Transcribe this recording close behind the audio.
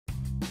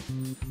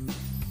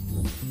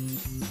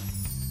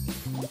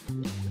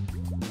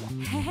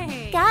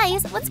Hey!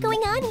 Guys, what's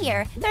going on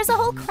here? There's a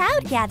whole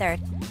crowd gathered.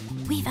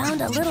 We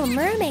found a little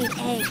mermaid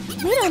egg.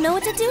 We don't know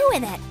what to do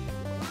with it.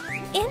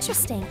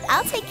 Interesting.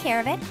 I'll take care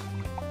of it.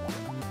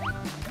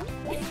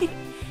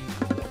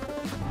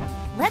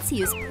 Let's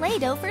use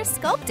Play-Doh for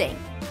sculpting.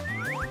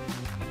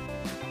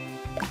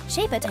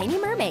 Shape a tiny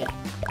mermaid.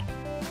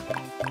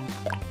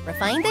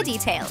 Refine the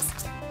details.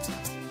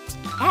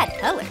 Add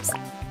colors.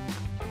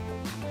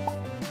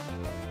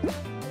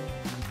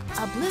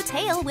 A blue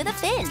tail with a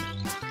fin.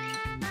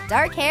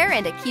 Dark hair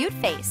and a cute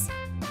face.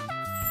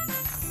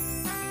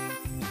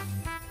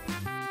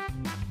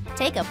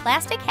 Take a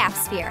plastic half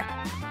sphere.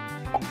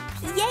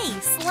 Yay,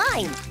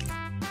 slime!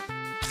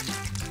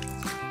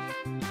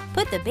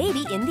 Put the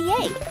baby in the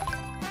egg.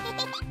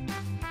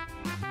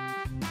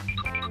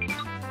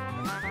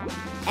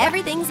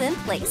 Everything's in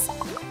place.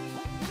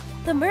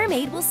 The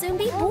mermaid will soon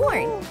be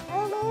born.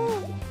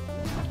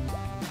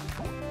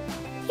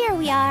 Here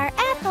we are,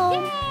 at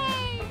home.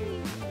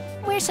 Yay!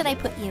 Where should I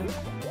put you?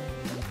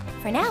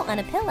 For now, on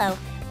a pillow.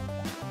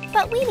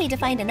 But we need to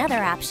find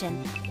another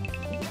option.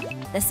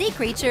 The sea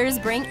creatures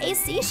bring a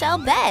seashell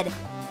bed.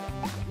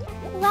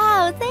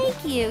 Wow,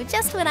 thank you.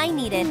 Just what I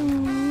needed.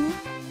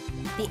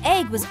 The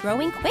egg was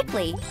growing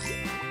quickly.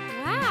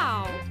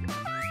 Wow!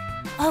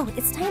 Oh,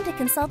 it's time to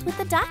consult with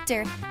the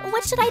doctor.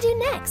 What should I do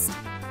next?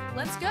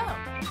 Let's go!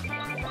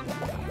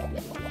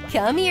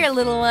 Come here,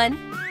 little one.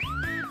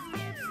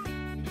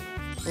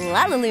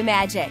 Lalilu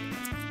magic.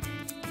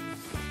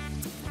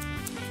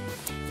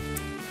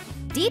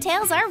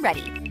 Details are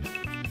ready.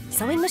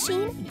 Sewing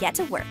machine, get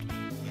to work.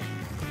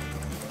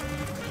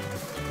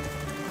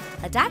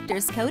 A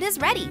doctor's coat is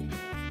ready.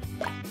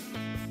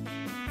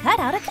 Cut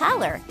out a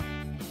collar.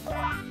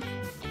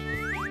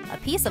 A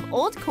piece of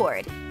old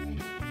cord.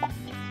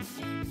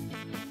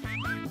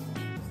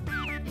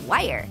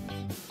 Wire.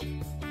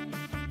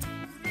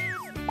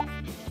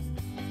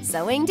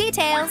 Sewing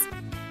details.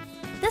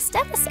 The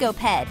stethoscope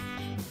head.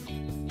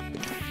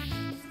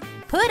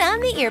 Put on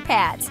the ear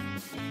pads.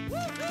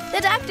 The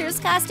doctor's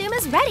costume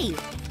is ready.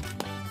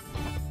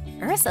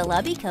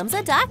 Ursula becomes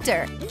a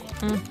doctor.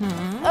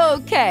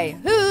 Okay,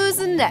 who's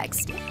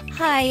next?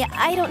 Hi,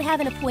 I don't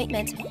have an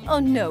appointment. Oh,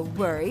 no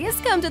worries.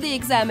 Come to the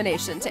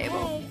examination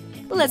table.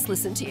 Let's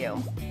listen to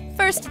you.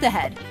 First, the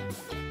head.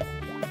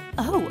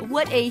 Oh,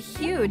 what a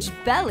huge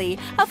belly.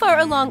 How far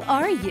along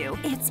are you?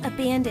 It's a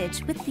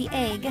bandage with the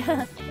egg.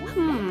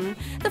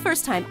 The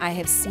first time I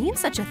have seen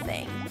such a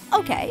thing.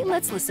 Okay,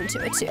 let's listen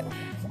to it too.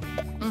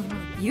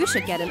 You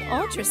should get an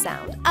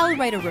ultrasound. I'll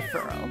write a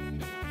referral.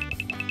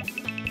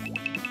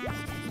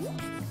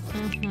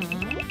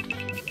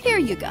 Here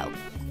you go.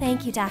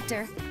 Thank you,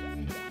 doctor.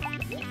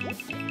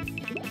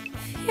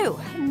 Phew,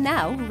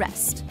 now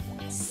rest.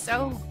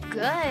 So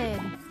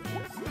good!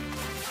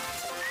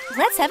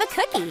 Let's have a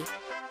cookie.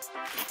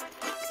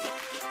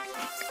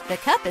 The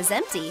cup is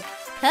empty.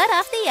 Cut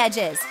off the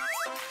edges.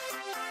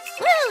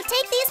 Woo!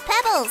 Take these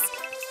pebbles!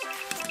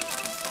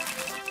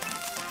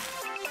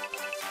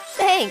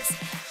 Thanks.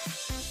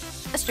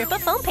 A strip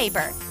of foam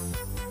paper.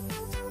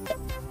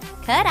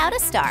 Cut out a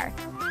star.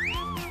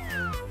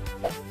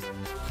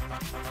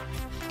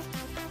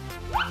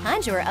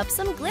 Conjure up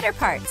some glitter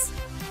parts.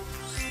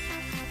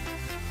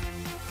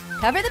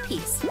 Cover the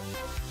piece.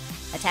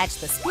 Attach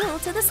the spool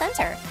to the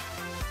center.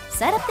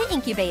 Set up the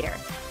incubator.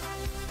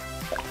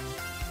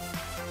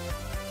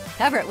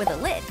 Cover it with a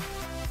lid.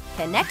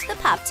 Connect the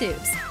pop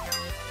tubes.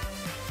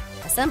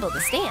 Assemble the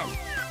stand.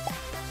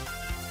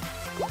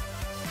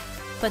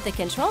 Put the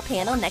control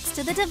panel next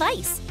to the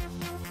device.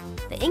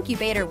 The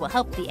incubator will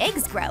help the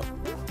eggs grow.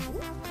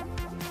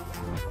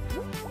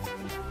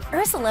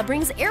 Ursula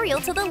brings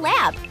Ariel to the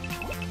lab.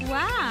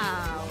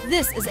 Wow!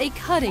 This is a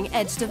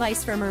cutting-edge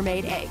device for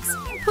mermaid eggs.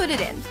 Put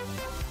it in.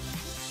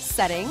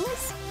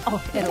 Settings.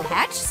 Oh, it'll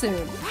hatch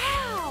soon.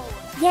 Wow!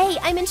 Yay,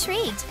 I'm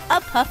intrigued.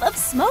 A puff of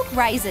smoke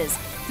rises.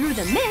 Through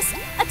the mist,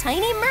 a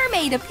tiny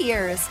mermaid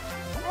appears.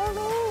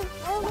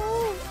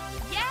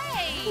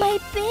 Yay! My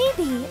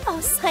baby!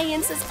 Oh,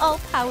 science is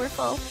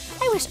all-powerful.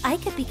 I wish I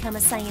could become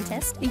a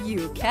scientist.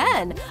 You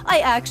can. I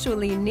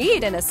actually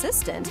need an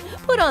assistant.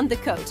 Put on the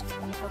coat.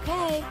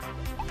 Okay.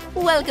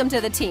 Welcome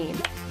to the team.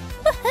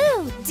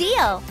 Woohoo!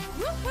 Deal!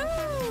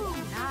 Woohoo!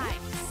 Nice!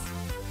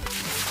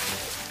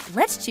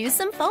 Let's choose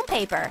some foam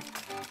paper.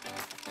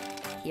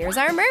 Here's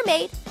our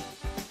mermaid.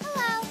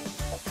 Hello!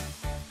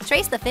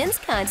 Trace the fin's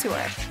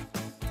contour.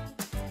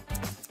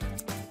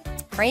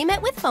 Frame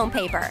it with foam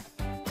paper.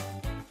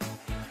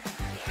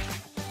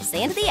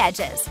 Sand the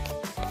edges.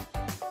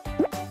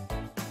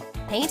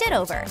 Paint it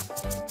over.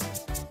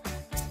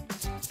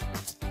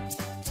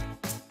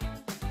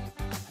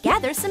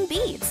 Gather some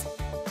beads.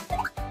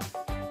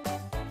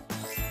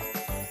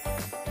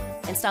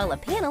 Install a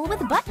panel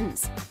with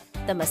buttons.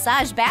 The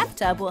massage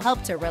bathtub will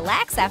help to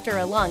relax after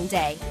a long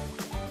day.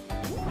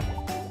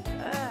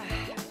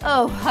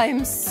 Oh,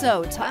 I'm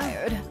so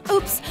tired.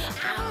 Oops!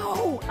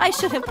 Ow! I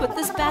should have put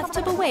this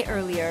bathtub away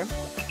earlier.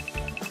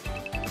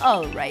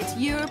 All right,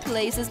 your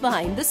place is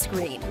behind the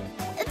screen.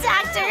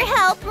 Doctor,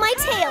 help! Help, my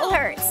tail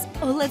hurts.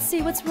 Oh, let's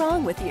see what's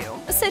wrong with you.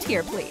 Sit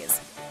here,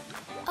 please.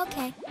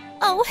 Okay.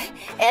 Oh,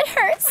 it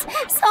hurts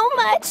so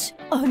much.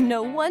 Oh,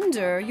 no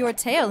wonder. Your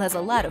tail has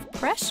a lot of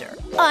pressure.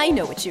 I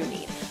know what you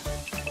need.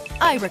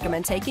 I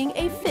recommend taking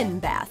a fin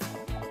bath.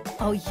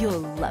 Oh,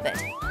 you'll love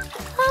it.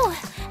 Oh,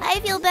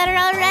 I feel better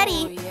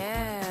already. Oh,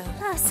 yeah.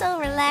 Oh, so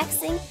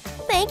relaxing.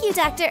 Thank you,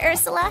 Dr.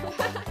 Ursula.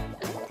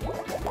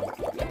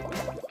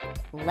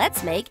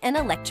 Let's make an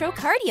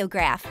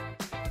electrocardiograph.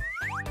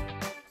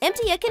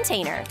 Empty a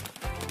container.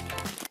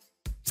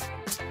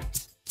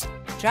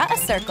 Draw a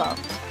circle.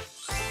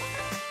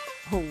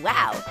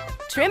 Wow!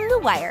 Trim the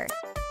wire.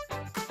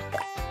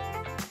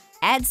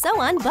 Add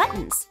sew-on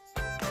buttons.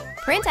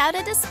 Print out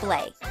a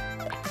display.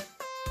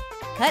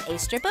 Cut a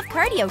strip of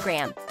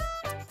cardiogram.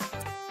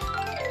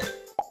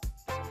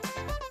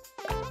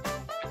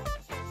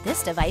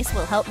 This device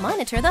will help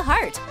monitor the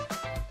heart.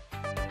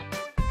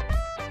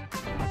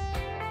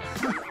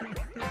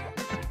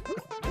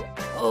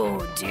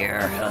 Oh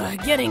dear,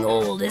 getting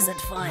old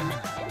isn't fun.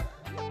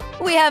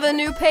 We have a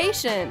new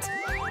patient.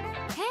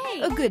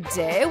 Hey. A good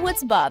day,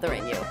 what's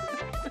bothering you?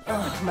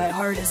 Oh, my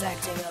heart is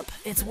acting up.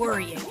 It's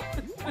worrying.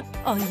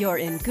 Oh, you're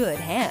in good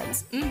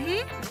hands.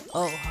 Mm-hmm.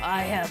 Oh,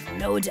 I have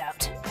no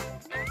doubt.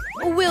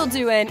 We'll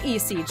do an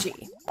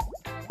ECG.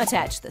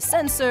 Attach the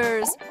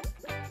sensors.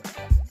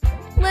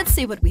 Let's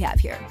see what we have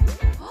here.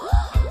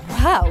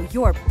 Wow,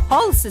 your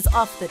pulse is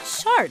off the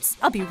charts.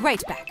 I'll be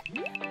right back.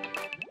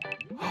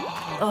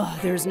 Oh,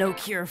 there's no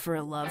cure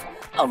for love.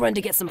 I'll run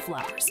to get some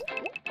flowers.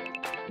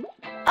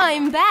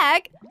 I'm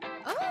back.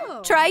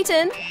 Oh.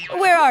 Triton,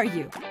 where are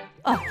you?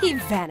 Oh, he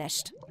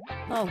vanished.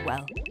 Oh,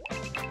 well.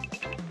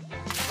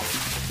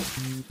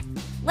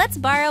 Let's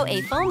borrow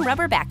a foam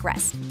rubber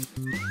backrest.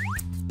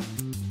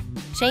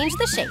 Change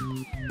the shape.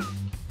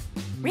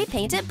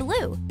 Repaint it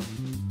blue.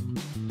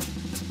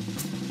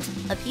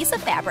 A piece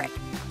of fabric.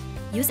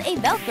 Use a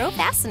Velcro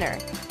fastener.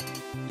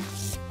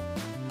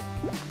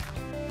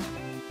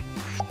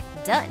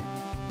 Done.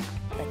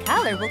 The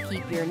collar will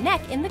keep your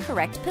neck in the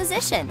correct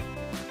position.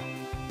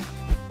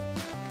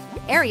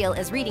 Ariel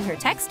is reading her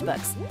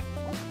textbooks.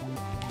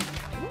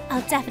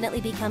 I'll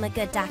definitely become a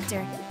good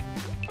doctor.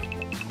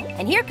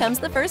 And here comes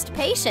the first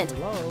patient.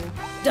 Hello.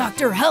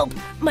 Doctor, help!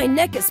 My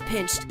neck is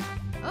pinched.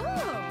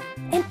 Oh.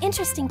 An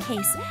interesting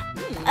case.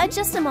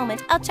 Just a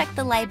moment, I'll check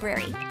the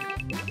library.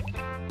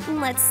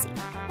 Let's see.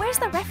 Where's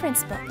the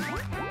reference book?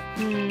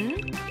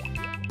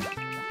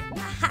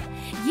 Aha!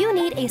 You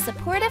need a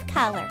supportive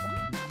collar.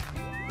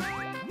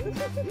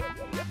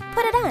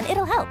 Put it on,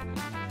 it'll help.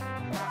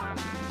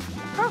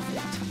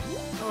 Perfect.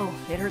 Oh,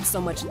 it hurts so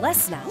much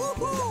less now.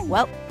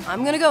 Well,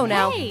 I'm gonna go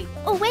now. Hey.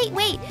 Oh,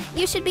 wait.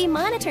 You should be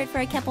monitored for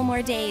a couple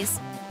more days.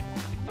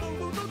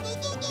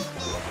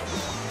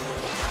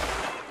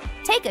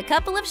 Take a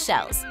couple of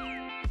shells.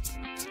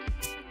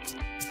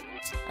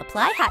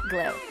 Apply hot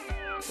glue,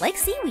 like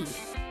seaweed.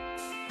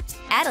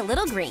 Add a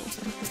little green.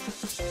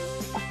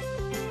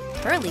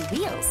 Curly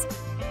wheels.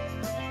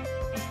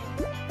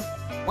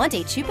 Want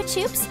a Chupa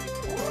Chups?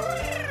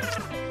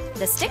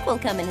 The stick will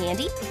come in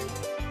handy.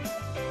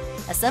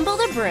 Assemble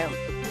the broom.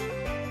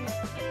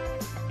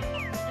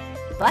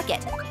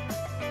 Bucket.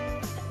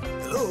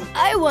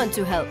 I want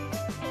to help.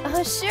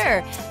 Oh,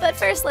 sure, but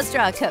first let's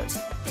draw a coat.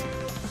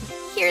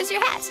 Here's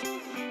your hat.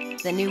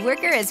 The new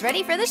worker is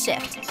ready for the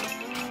shift.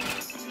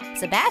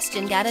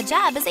 Sebastian got a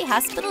job as a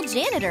hospital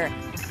janitor.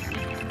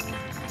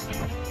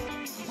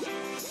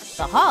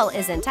 The hall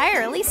is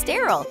entirely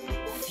sterile.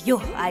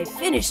 Phew, I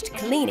finished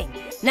cleaning.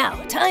 Now,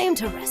 time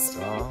to rest.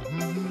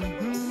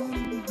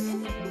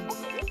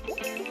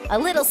 A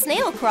little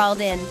snail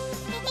crawled in.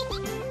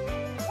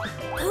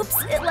 Oops,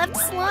 it left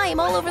slime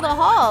all over the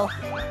hall.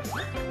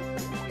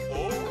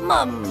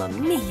 Mamma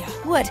mia,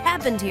 what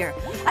happened here?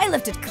 I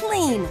left it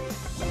clean.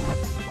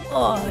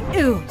 Oh,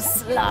 ew,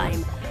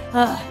 slime.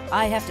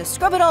 I have to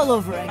scrub it all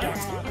over again.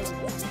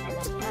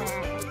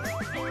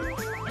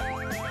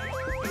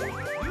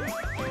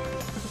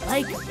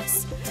 Like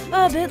this.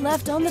 A bit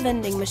left on the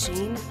vending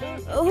machine.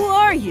 Who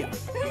are you?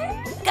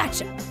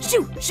 Gotcha.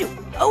 Shoot.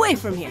 Away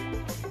from here.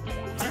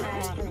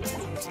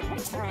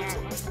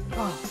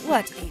 Oh,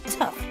 what a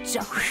tough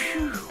job.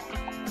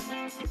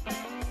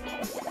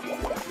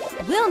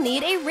 We'll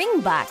need a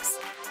ring box.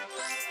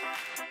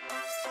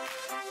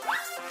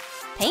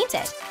 Paint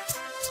it.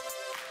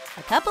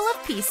 A couple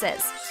of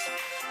pieces.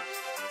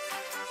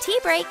 Tea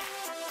break.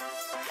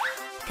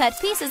 Cut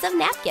pieces of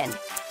napkin.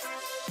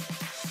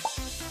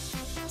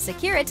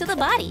 Secure it to the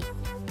body.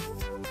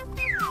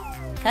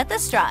 Cut the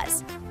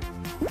straws.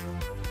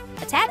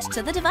 Attach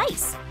to the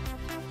device.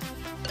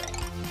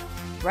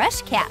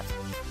 Brush cap.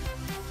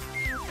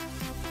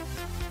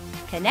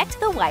 Connect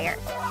the wire.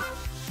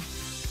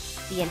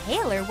 The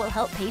inhaler will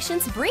help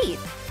patients breathe.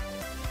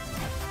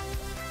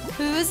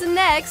 Who's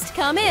next?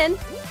 Come in.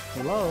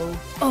 Hello.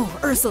 Oh,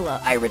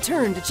 Ursula, I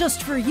returned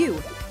just for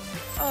you.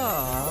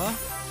 Aww.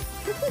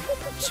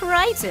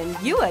 Triton,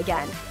 you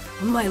again.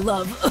 My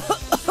love.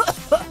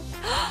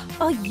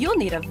 Oh, you'll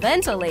need a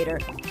ventilator.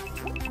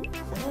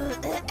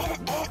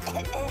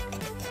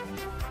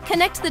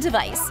 Connect the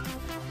device.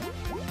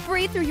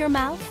 Breathe through your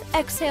mouth,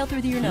 exhale through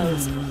your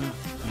nose.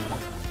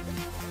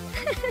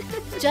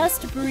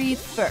 Just breathe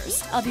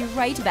first. I'll be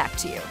right back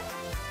to you.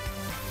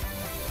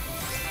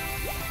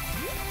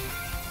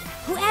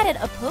 Who added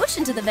a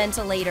potion to the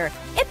ventilator?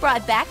 It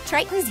brought back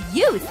Triton's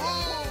youth.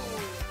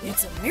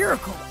 It's a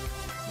miracle.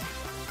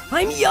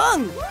 I'm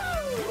young.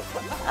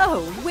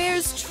 Oh,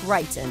 where's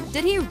Triton?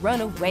 Did he run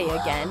away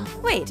again?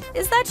 Wait,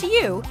 is that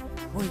you?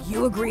 Will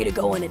you agree to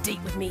go on a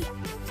date with me?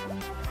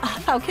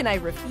 How can I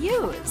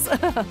refuse?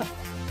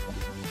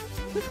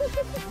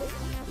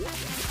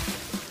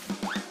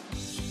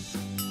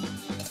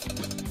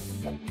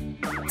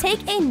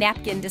 Take a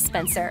napkin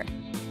dispenser.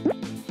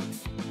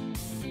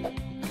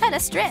 Cut a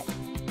strip.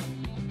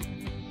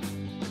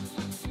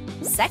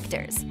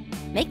 Sectors.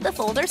 Make the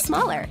folder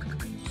smaller.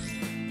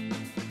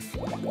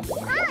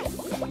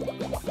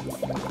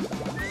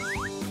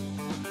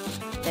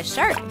 The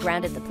shark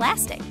grounded the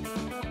plastic.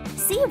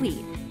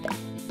 Seaweed.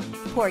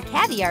 Pour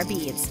caviar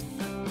beads.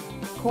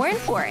 Corn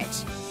porridge.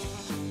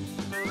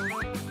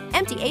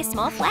 Empty a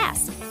small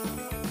flask.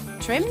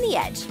 Trim the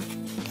edge.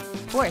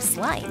 Pour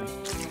slime.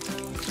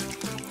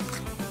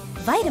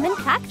 Vitamin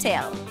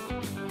cocktail.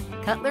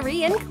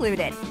 Cutlery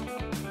included.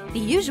 The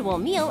usual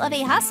meal of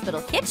a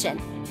hospital kitchen.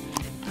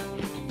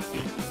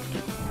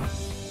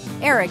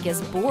 Eric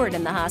is bored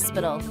in the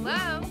hospital.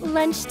 Hello.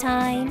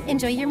 Lunchtime.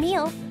 Enjoy your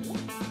meal.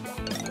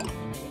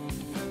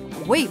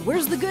 Wait,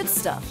 where's the good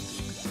stuff?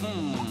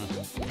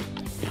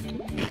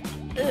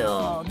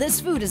 Ugh, this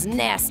food is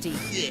nasty.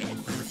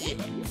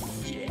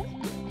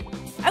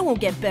 I won't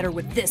get better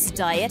with this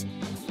diet.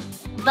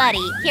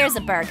 Buddy, here's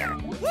a burger.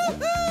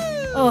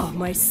 Oh,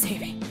 my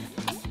saving.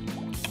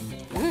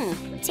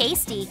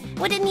 Tasty.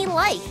 What didn't he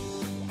like?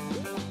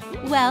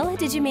 Well,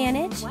 did you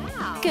manage?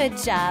 Wow. Good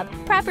job.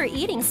 Proper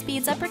eating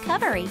speeds up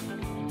recovery.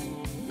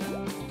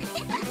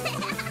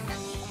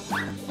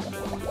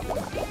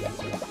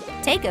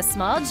 Take a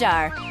small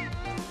jar.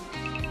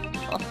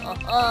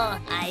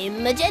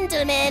 I'm a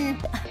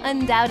gentleman.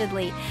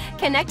 Undoubtedly.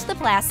 Connect the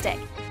plastic.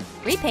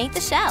 Repaint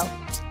the shell.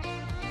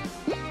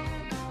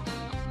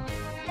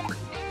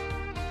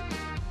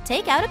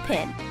 Take out a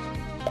pin.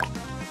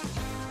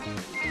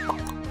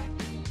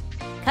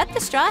 Cut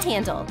the straw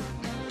handle.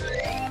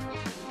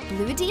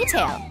 Blue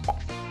detail.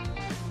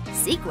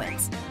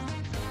 Sequins.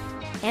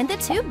 And the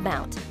tube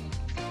mount.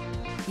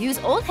 Use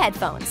old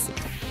headphones.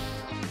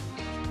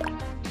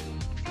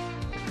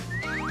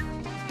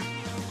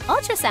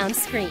 Ultrasound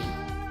screen.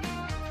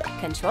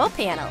 Control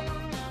panel.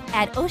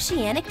 Add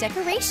oceanic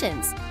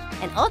decorations.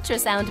 An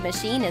ultrasound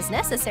machine is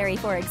necessary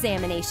for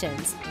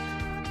examinations.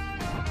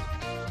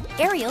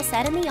 Ariel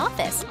sat in the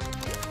office.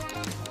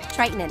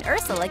 Triton and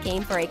Ursula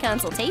came for a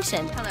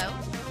consultation. Hello.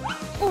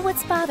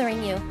 What's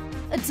bothering you?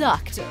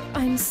 Doctor,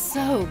 I'm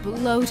so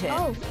bloated.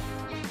 Oh.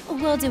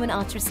 We'll do an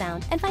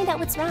ultrasound and find out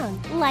what's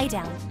wrong. Lie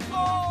down.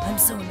 I'm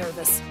so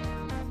nervous.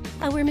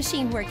 Our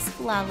machine works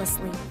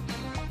flawlessly.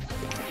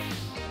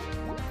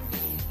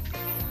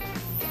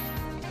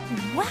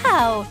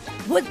 Wow!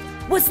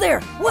 What's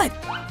there? What?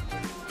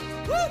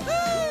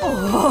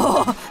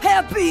 Oh,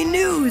 happy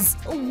news!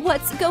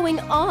 What's going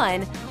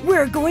on?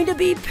 We're going to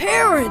be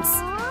parents!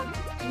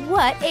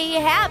 What a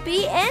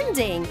happy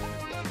ending!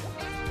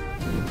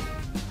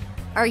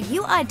 Are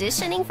you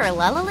auditioning for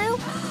Lalilu?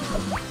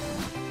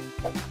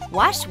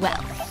 Wash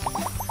well.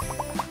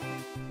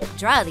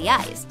 Draw the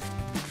eyes.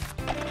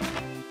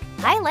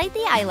 Highlight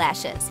the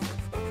eyelashes.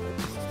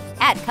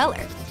 Add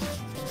color.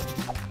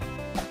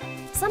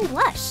 Some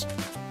blush.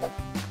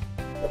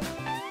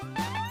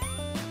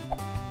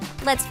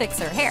 Let's fix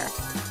her hair.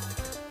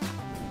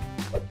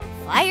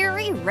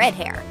 Fiery red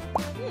hair.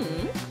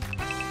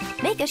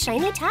 Make a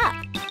shiny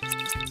top.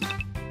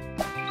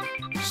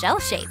 Shell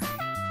shape.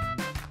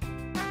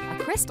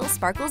 A crystal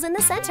sparkles in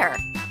the center.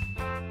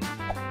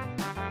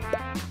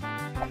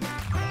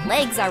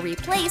 Legs are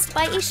replaced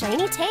by a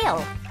shiny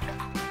tail.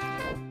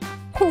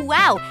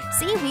 Wow!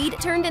 Seaweed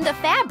turned into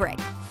fabric.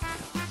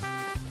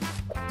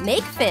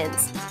 Make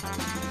fins.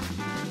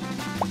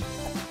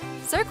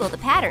 Circle the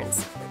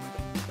patterns.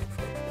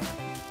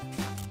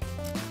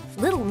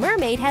 Little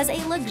Mermaid has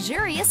a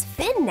luxurious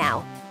fin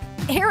now.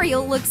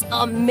 Ariel looks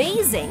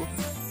amazing.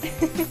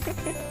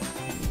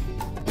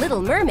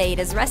 Little Mermaid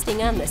is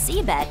resting on the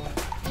seabed.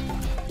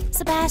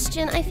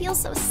 Sebastian, I feel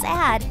so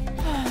sad.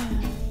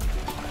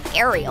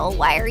 Ariel,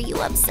 why are you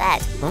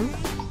upset? Huh?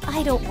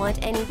 I don't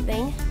want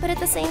anything, but at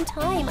the same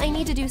time, I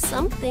need to do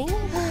something.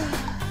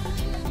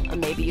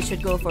 Maybe you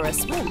should go for a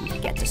swim,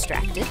 get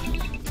distracted.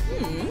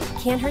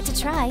 Can't hurt to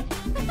try.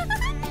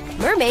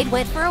 Mermaid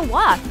went for a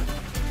walk.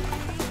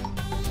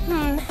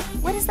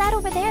 What is that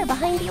over there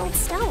behind the old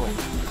stone?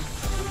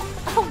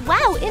 Oh,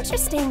 wow,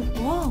 interesting.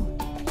 Whoa.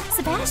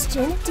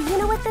 Sebastian, do you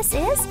know what this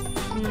is?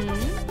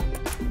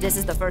 This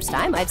is the first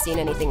time I've seen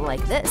anything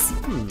like this.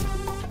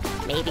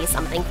 Maybe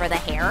something for the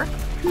hair?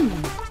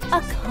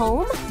 A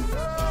comb?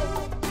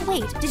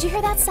 Wait, did you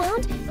hear that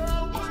sound?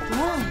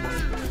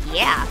 Whoa.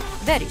 Yeah,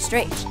 very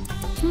strange.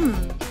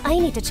 I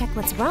need to check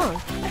what's wrong.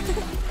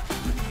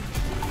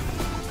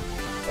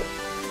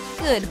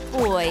 Good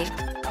boy.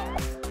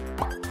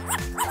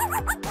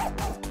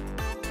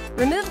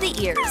 Remove the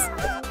ears.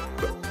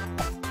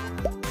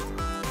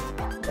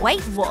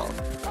 White wool.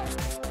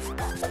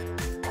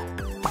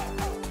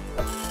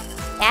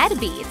 Add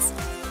beads.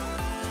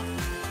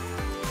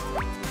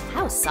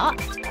 How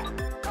soft.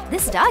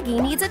 This doggy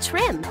needs a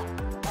trim.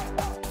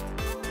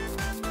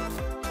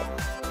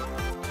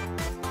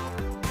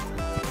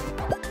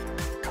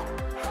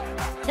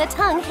 The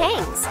tongue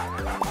hangs.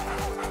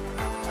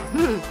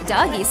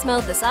 Doggy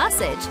smelled the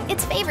sausage,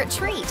 its favorite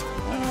treat.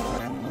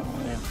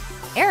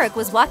 Eric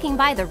was walking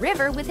by the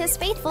river with his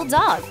faithful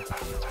dog.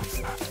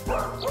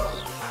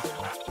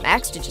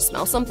 Max, did you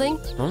smell something?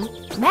 Huh?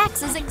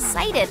 Max is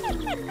excited.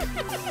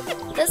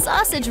 The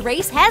sausage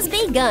race has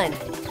begun.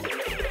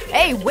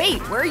 Hey, wait,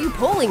 where are you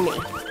pulling me?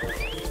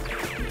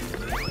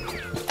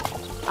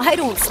 I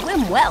don't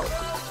swim well.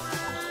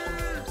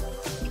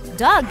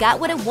 Dog got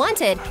what it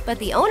wanted, but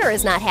the owner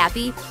is not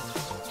happy.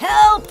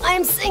 Help!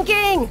 I'm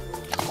sinking!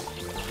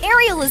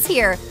 Ariel is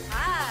here.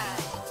 Hi.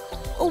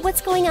 Oh,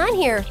 what's going on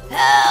here?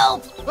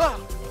 Help! Ah.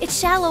 It's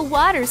shallow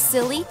water,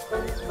 silly.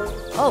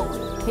 Oh,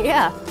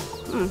 yeah.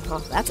 Well,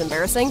 that's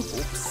embarrassing.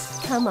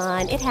 Oops. Come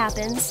on, it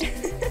happens.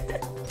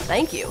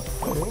 Thank you.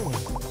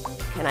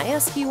 Can I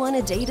ask you on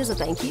a date as a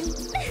thank you?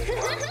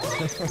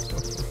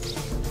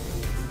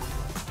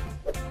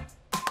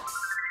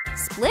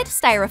 Split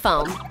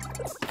styrofoam.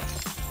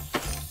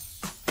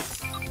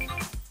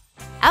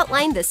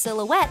 Outline the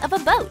silhouette of a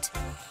boat.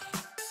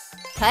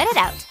 Cut it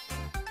out.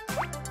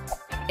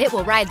 It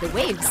will ride the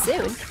waves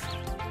soon.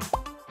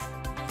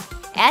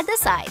 Add the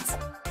sides.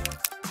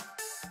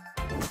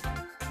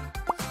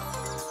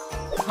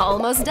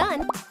 Almost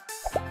done.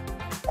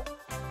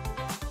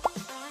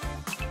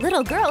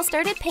 Little girl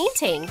started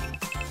painting.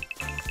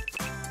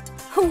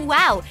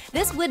 Wow,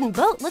 this wooden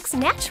boat looks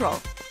natural.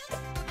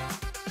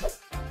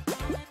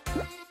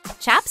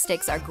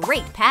 Chopsticks are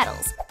great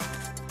paddles.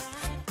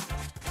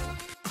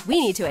 We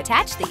need to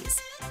attach these.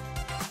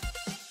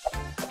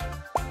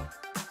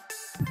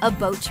 A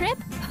boat trip?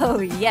 Oh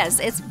yes,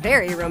 it's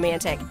very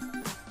romantic.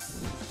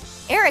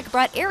 Eric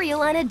brought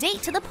Ariel on a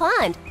date to the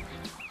pond.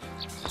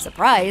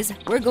 Surprise,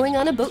 we're going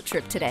on a boat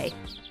trip today.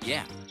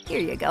 Yeah. Here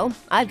you go,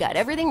 I've got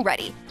everything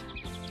ready.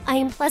 I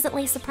am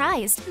pleasantly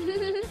surprised.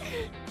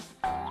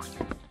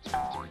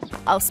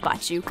 I'll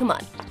spot you, come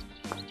on.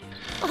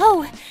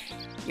 Oh,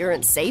 you're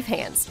in safe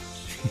hands.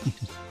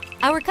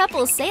 Our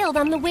couple sailed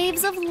on the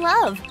waves of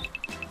love.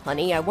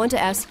 Honey, I want to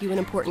ask you an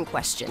important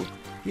question.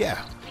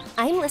 Yeah.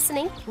 I'm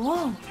listening.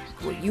 Whoa.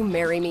 Will you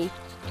marry me?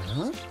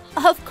 Huh?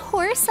 Of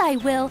course I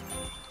will.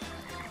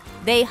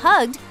 They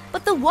hugged,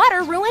 but the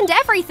water ruined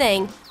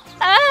everything.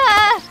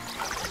 Ah!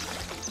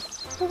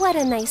 What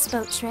a nice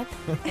boat trip.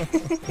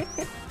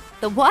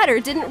 The water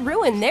didn't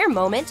ruin their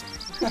moment.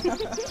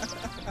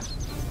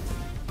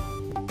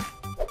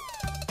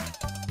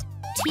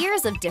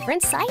 Tears of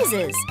different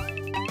sizes.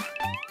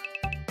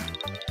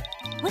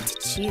 What to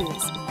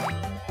choose?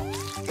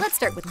 Let's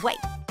start with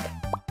white.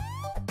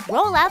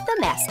 Roll out the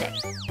mastic.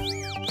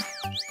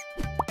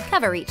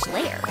 Cover each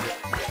layer.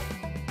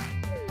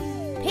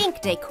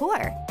 Pink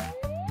decor.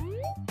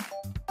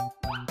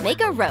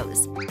 Make a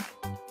rose.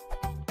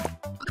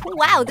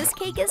 Wow, this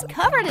cake is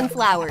covered in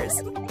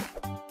flowers.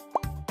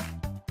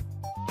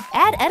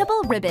 Add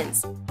edible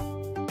ribbons.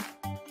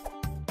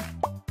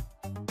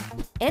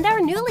 And our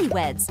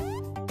newlyweds.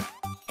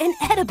 An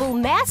edible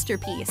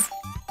masterpiece.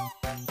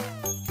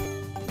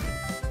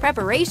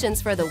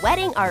 Preparations for the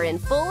wedding are in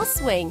full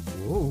swing.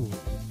 Ooh.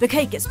 The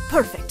cake is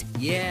perfect.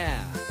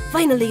 Yeah.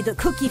 Finally, the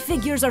cookie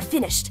figures are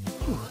finished.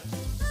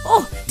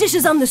 Oh,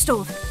 dishes on the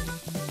stove.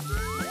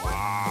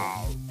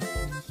 Wow.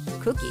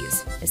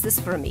 Cookies. Is this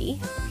for me?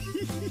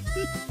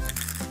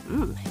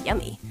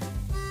 Yummy.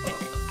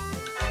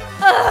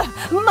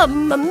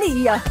 Mamma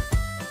mia!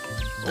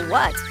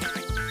 What?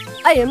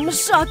 I am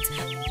shocked.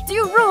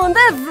 You ruined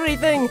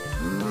everything.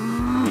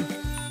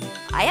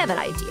 I have an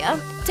idea.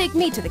 Take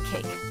me to the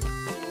cake.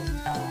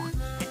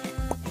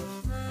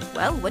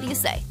 Well, what do you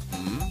say?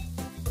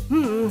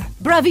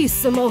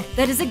 Bravissimo.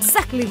 That is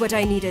exactly what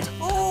I needed.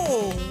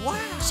 Oh, wow.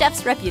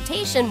 Chef's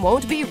reputation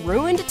won't be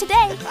ruined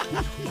today.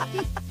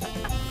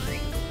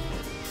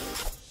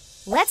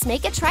 Let's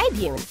make a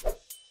tribune.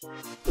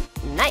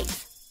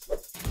 Knife.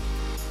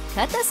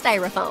 Cut the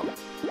styrofoam.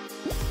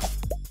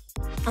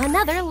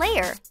 Another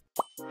layer.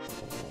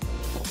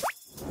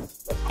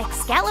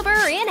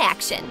 Excalibur in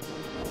action.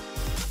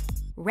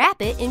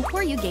 Wrap it in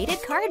corrugated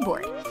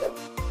cardboard.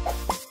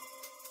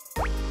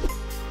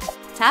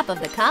 Top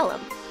of the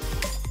column.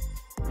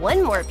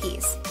 One more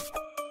piece.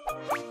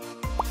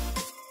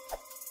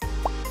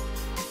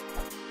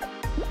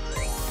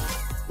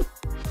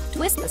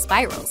 Twist the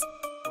spirals.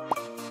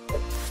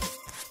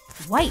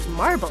 White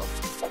marble.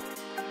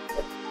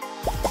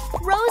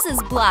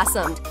 Roses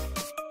blossomed.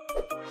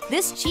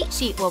 This cheat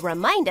sheet will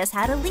remind us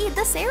how to lead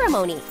the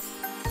ceremony.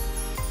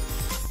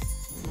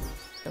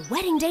 The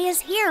wedding day is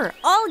here.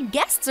 All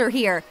guests are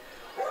here.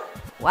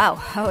 Wow,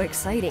 how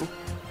exciting.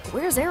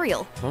 Where's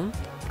Ariel? Huh?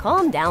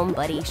 Calm down,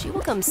 buddy. She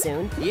will come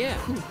soon. Yeah.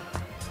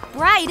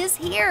 Bride is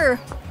here.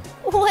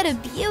 What a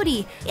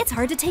beauty! It's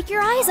hard to take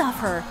your eyes off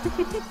her.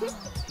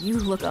 You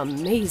look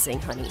amazing,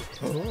 honey.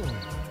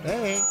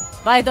 Hey.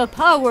 By the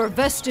power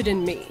vested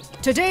in me,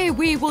 today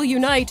we will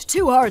unite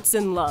two hearts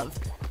in love.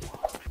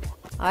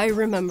 I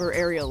remember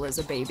Ariel as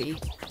a baby.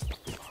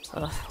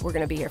 We're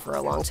gonna be here for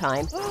a long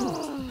time.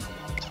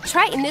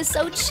 Triton is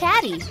so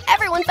chatty.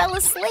 Everyone fell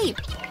asleep.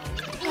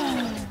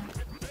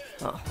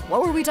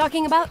 What were we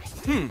talking about?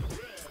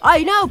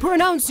 I now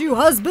pronounce you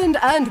husband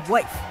and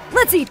wife.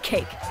 Let's eat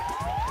cake.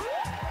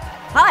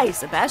 Hi,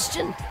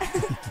 Sebastian.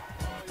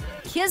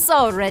 Kiss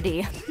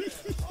already.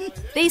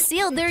 They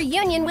sealed their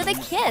union with a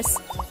kiss.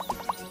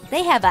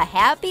 They have a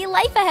happy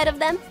life ahead of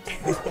them.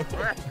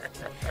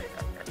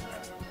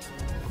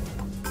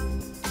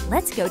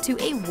 Let's go to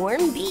a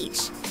warm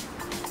beach.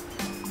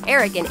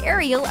 Eric and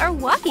Ariel are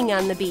walking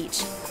on the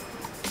beach.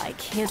 I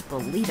can't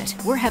believe it.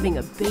 We're having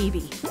a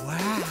baby.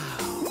 Wow.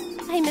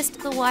 I missed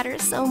the water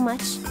so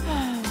much.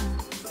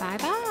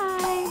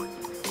 Bye-bye.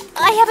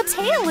 I have a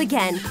tail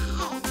again.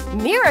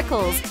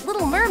 Miracles!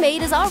 Little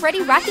Mermaid is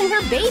already rocking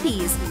her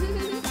babies.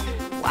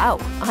 Wow,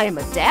 I am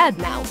a dad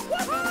now.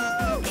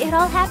 It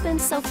all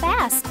happened so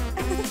fast.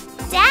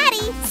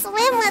 Daddy,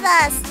 swim with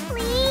us,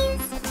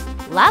 please.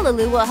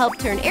 Lalilu will help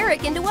turn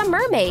Eric into a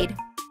mermaid.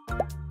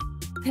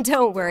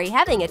 Don't worry,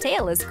 having a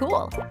tail is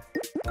cool.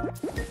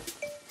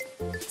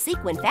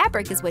 Sequin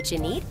fabric is what you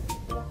need.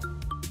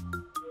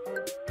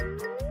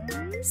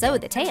 Sew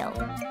the tail.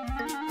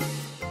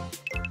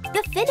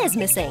 The fin is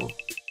missing.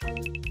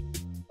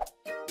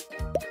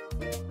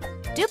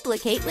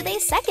 Duplicate with a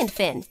second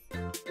fin.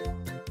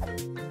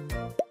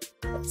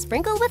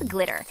 Sprinkle with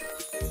glitter.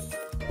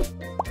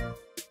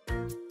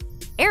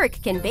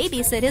 Eric can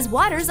babysit his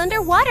waters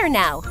underwater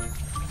now.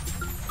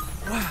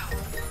 Wow.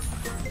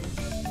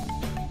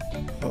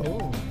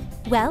 Oh.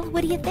 Well,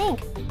 what do you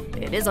think?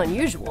 It is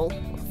unusual,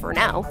 for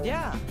now.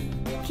 Yeah.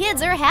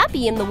 Kids are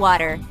happy in the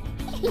water.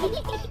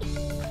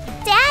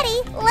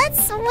 Daddy,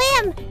 let's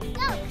swim.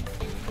 Go.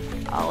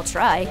 I'll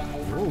try.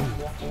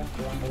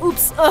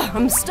 Oops,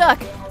 I'm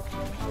stuck.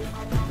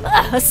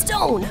 A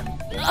stone.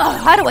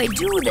 How do I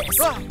do this?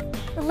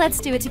 Let's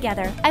do it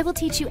together. I will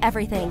teach you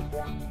everything.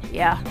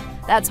 Yeah,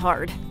 that's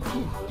hard.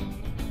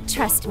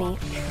 Trust me,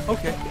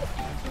 Okay.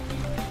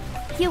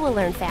 you will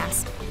learn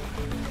fast.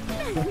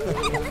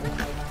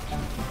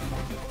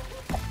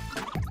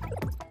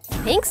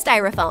 Pink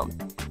styrofoam.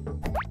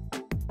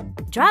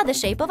 Draw the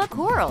shape of a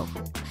coral.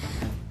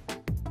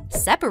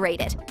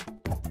 Separate it.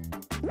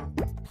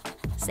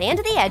 Sand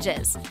the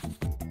edges.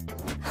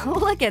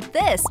 Look at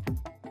this.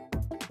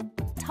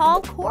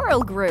 Tall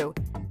coral grew.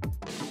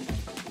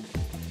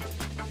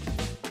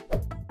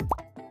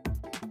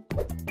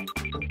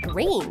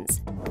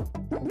 Greens.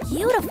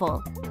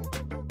 Beautiful.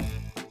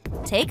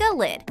 Take a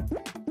lid.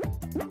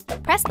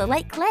 Press the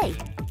light clay.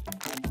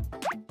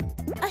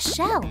 A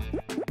shell.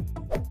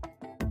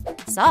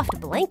 Soft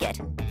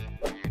blanket.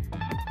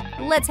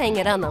 Let's hang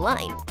it on the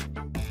line.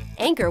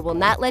 Anchor will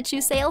not let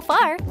you sail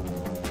far.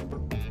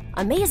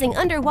 Amazing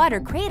underwater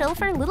cradle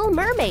for little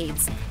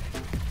mermaids.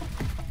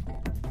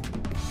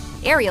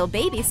 Ariel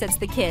babysits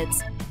the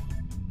kids.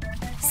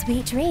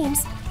 Sweet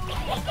dreams.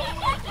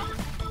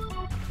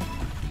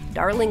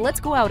 Darling, let's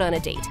go out on a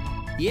date.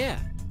 Yeah.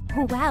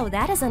 Wow,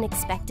 that is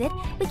unexpected.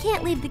 We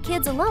can't leave the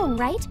kids alone,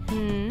 right?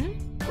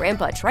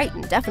 Grandpa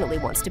Triton definitely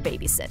wants to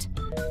babysit.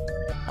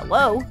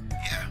 Hello?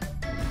 Yeah.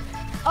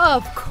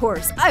 Of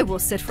course, I will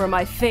sit for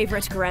my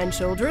favorite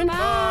grandchildren.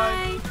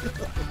 Bye.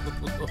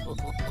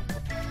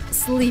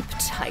 Sleep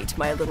tight,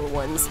 my little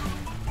ones.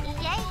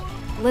 Yay.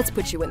 Let's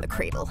put you in the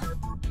cradle.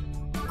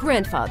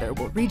 Grandfather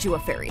will read you a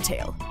fairy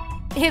tale.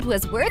 It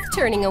was worth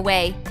turning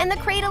away, and the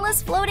cradle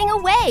is floating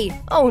away.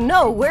 Oh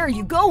no, where are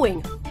you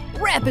going?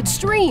 Rapid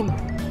stream!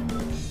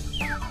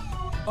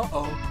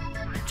 Uh-oh.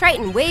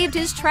 Triton waved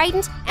his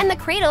trident, and the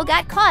cradle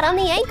got caught on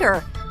the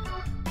anchor.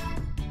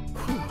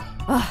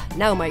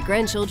 Now my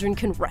grandchildren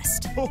can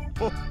rest. Ho,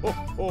 ho, ho,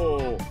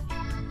 ho.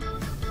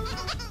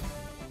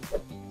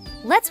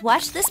 Let's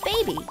wash this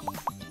baby.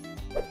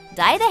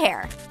 Dye the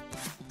hair.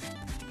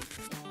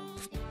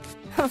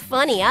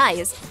 Funny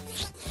eyes.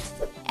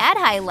 Add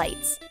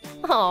highlights.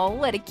 Oh,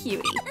 what a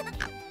cutie.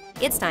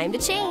 It's time to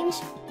change.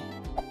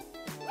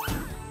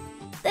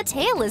 The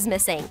tail is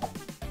missing.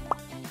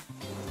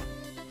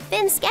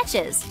 Fin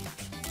sketches.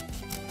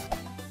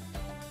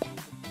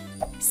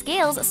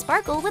 Scales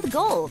sparkle with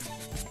gold.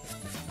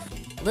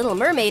 Little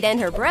Mermaid and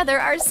her brother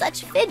are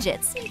such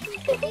fidgets.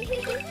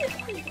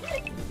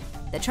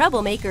 The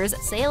troublemakers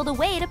sailed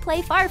away to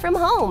play far from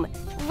home.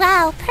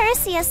 Wow,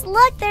 Perseus,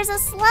 look, there's a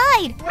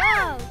slide.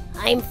 Whoa!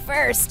 I'm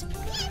first.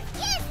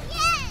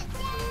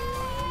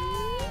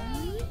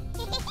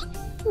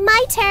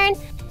 My turn.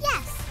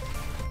 Yes.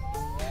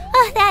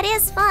 Oh, that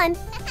is fun.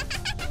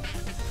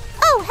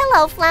 Oh,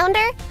 hello,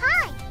 Flounder.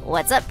 Hi.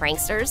 What's up,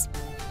 pranksters?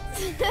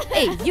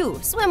 Hey, you,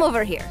 swim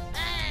over here.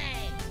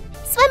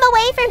 Swim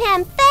away from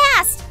him,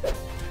 fast.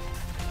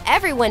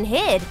 Everyone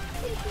hid.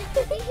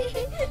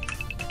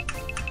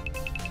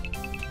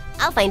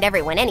 I'll find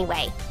everyone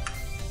anyway.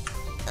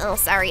 Oh,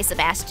 sorry,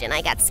 Sebastian,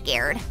 I got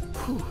scared.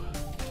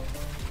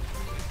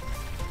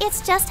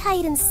 It's just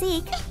hide and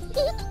seek.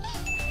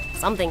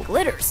 Something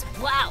glitters.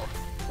 Wow.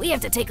 We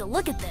have to take a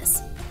look at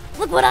this.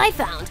 Look what I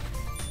found.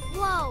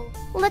 Whoa.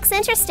 Looks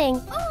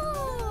interesting.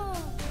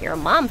 Your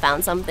mom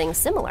found something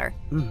similar.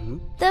 Mm-hmm.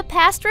 The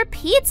past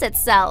repeats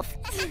itself.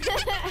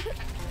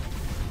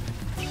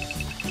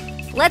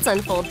 Let's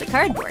unfold the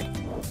cardboard.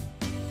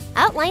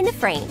 Outline the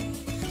frame.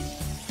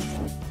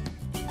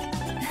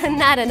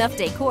 Not enough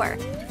decor.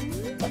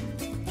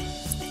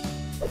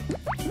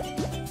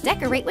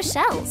 Decorate with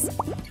shells.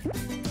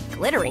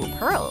 Glittering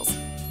pearls.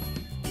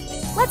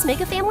 Let's make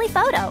a family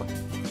photo.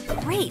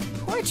 Great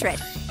portrait.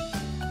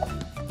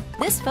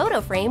 This photo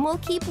frame will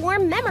keep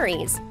warm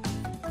memories.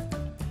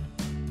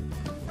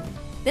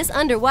 This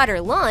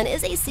underwater lawn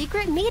is a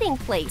secret meeting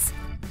place.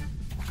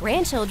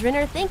 Grandchildren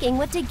are thinking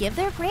what to give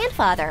their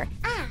grandfather.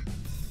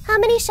 How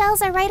many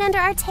shells are right under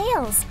our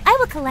tails? I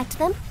will collect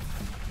them.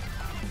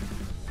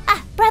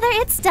 Brother,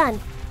 it's done.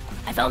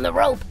 I found the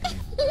rope.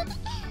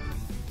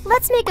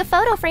 Let's make a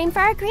photo frame for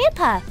our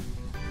grandpa.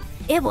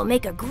 It will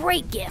make a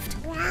great gift.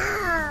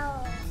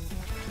 Wow.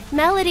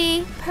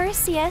 Melody,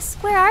 Perseus,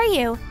 where are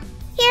you?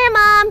 Here,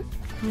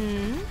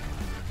 Mom.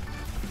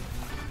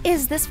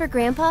 Is this for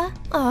Grandpa?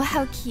 Oh,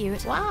 how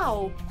cute.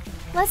 Wow.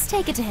 Let's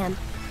take it to him.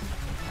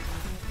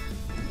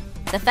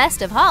 The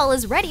festive hall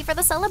is ready for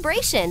the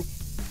celebration.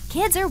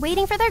 Kids are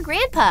waiting for their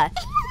grandpa.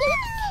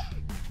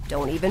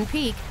 Don't even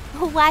peek.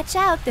 Watch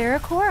out, there are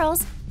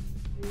corals.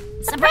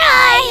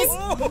 Surprise!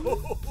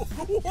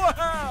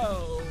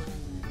 Wow!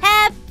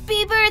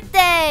 Happy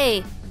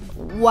birthday!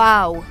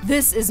 Wow,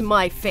 this is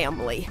my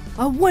family.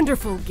 A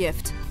wonderful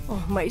gift.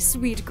 Oh, my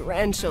sweet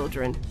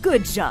grandchildren.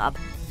 Good job.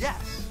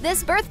 Yes!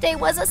 This birthday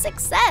was a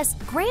success.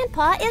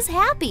 Grandpa is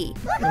happy.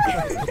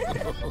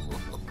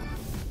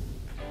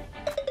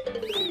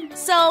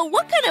 So,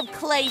 what kind of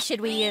clay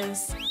should we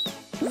use?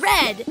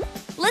 Red.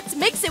 Let's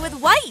mix it with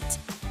white.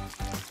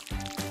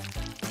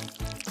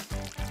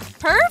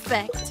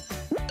 Perfect.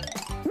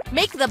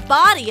 Make the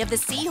body of the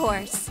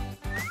seahorse.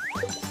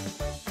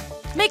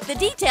 Make the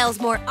details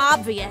more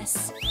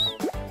obvious.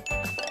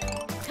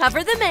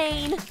 Cover the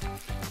mane.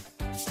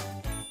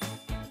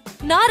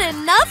 Not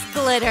enough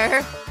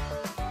glitter.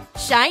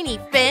 Shiny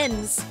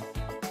fins.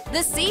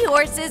 The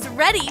seahorse is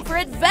ready for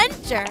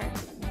adventure.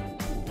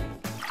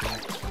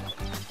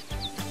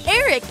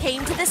 Eric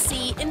came to the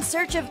sea in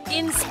search of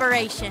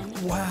inspiration.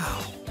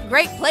 Wow!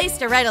 Great place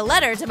to write a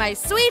letter to my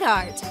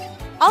sweetheart.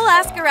 I'll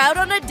ask her out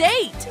on a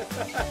date.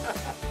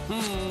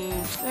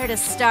 Where to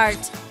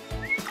start?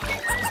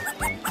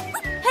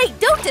 Hey,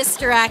 don't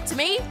distract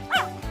me.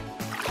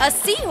 A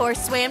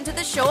seahorse swam to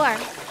the shore.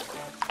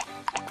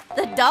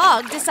 The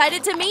dog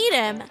decided to meet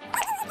him.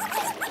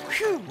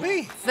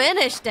 Phew-wee!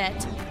 Finished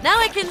it. Now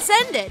I can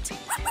send it.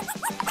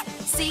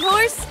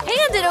 Seahorse,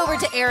 hand it over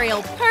to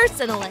Ariel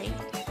personally.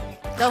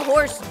 The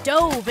horse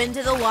dove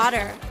into the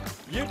water.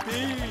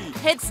 Yippee!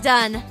 It's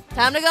done.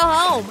 Time to go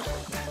home.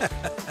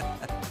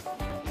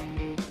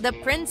 The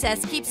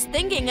princess keeps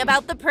thinking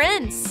about the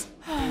prince.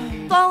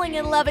 Falling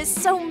in love is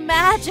so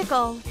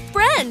magical.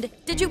 Friend,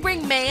 did you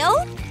bring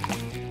mail?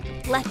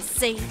 Let's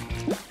see.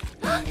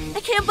 I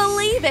can't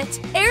believe it.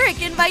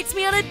 Eric invites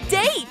me on a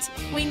date.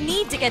 We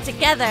need to get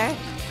together.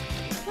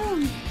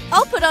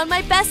 I'll put on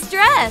my best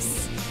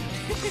dress.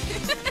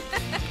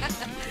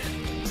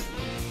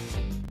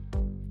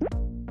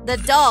 The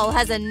doll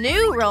has a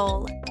new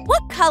role.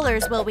 What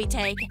colors will we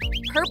take?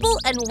 Purple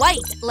and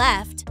white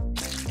left.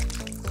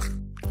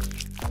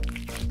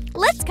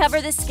 Let's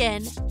cover the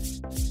skin.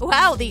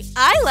 Wow, the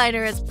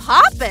eyeliner is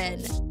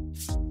poppin'.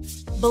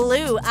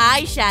 Blue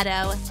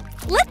eyeshadow.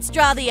 Let's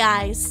draw the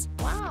eyes.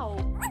 Wow.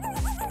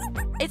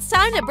 It's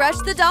time to brush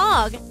the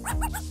dog.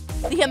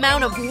 The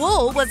amount of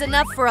wool was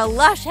enough for a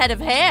lush head of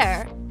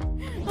hair.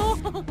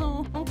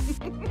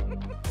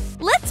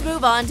 Let's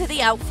move on to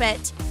the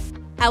outfit.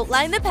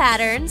 Outline the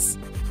patterns.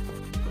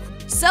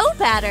 Sew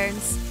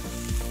patterns.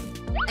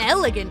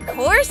 Elegant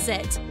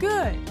corset.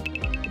 Good.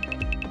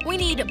 We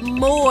need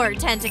more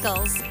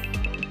tentacles.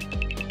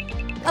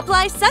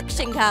 Apply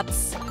suction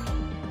cups.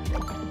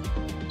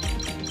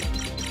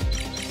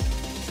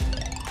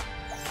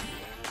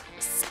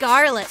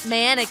 Scarlet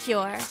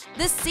manicure.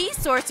 The sea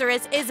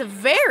sorceress is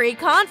very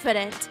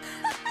confident.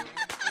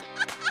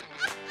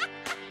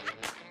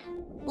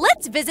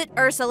 Let's visit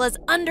Ursula's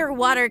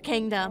underwater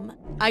kingdom.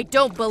 I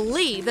don't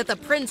believe that the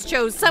prince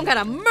chose some kind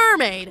of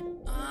mermaid.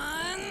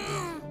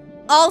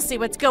 I'll see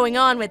what's going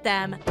on with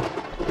them.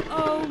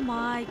 Oh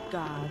my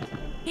god.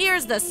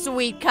 Here's the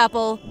sweet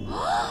couple.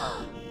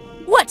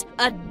 What,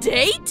 a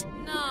date?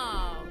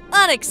 No.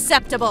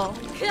 Unacceptable.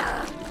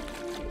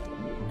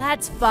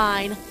 That's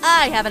fine.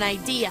 I have an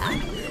idea.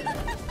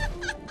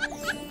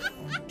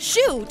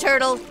 Shoo,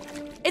 turtle.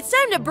 It's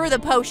time to brew the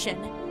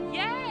potion.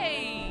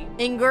 Yay!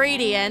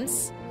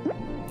 Ingredients.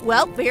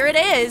 Well, here it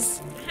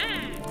is.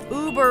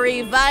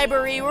 Ubery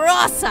Vibery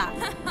Rossa.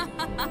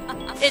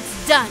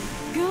 It's done.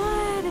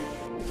 Good.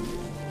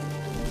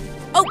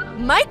 Oh,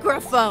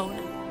 microphone.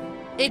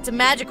 Its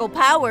magical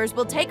powers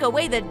will take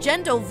away the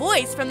gentle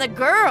voice from the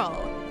girl.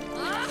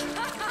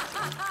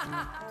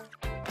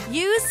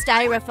 Use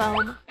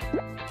Styrofoam.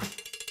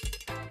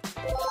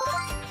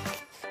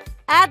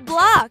 Add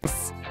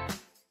blocks.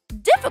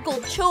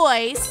 Difficult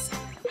choice.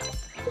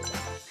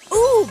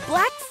 Ooh,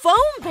 black foam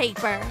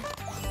paper.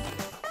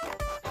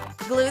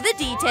 Glue the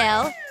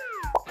detail.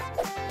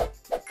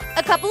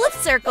 A couple of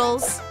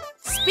circles.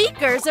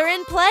 Speakers are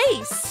in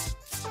place.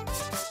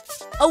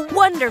 A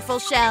wonderful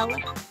shell.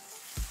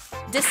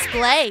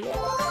 Display.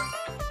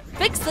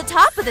 Fix the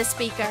top of the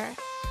speaker.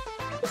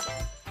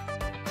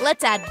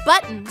 Let's add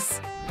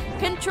buttons.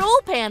 Control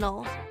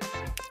panel.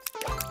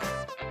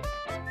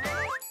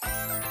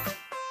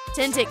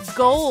 Tint it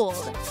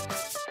gold.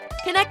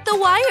 Connect the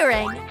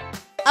wiring.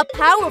 A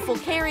powerful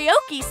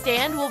karaoke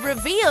stand will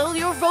reveal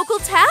your vocal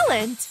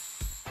talent.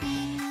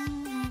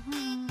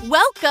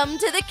 Welcome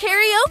to the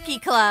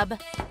karaoke club.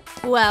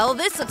 Well,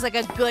 this looks like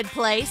a good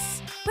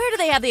place. Where do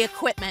they have the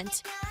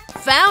equipment?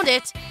 Found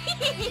it.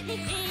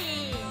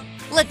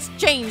 Let's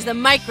change the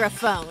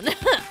microphone.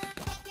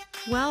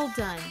 Well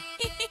done.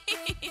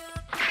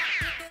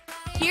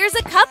 Here's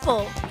a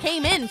couple.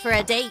 Came in for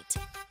a date.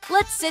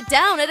 Let's sit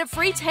down at a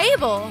free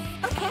table.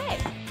 Okay.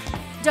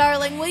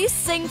 Darling, will you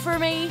sing for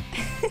me?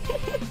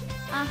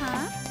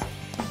 Uh-huh.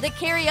 The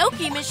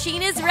karaoke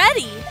machine is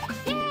ready.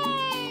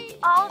 Yay!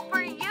 All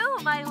for you,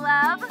 my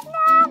love.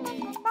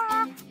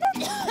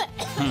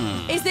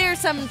 Is there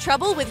some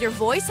trouble with your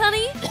voice,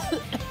 honey?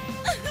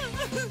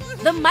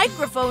 The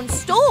microphone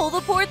stole the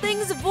poor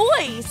thing's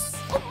voice.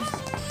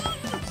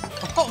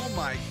 Oh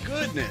my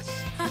goodness.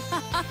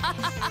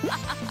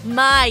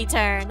 My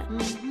turn.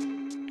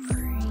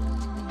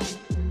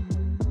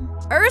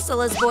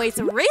 Ursula's voice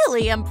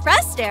really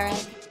impressed Eric.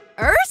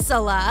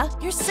 Ursula,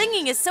 your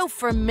singing is so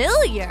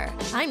familiar.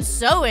 I'm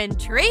so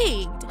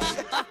intrigued.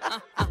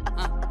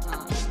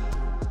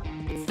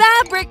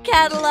 Fabric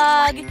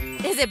catalog.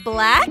 Is it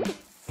black?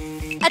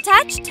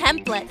 Attach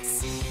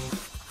templates.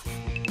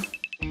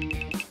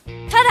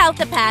 Cut out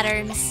the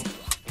patterns.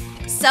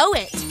 Sew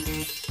it.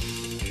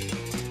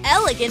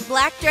 Elegant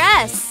black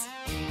dress.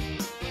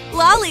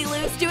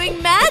 Lalilu's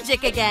doing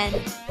magic again.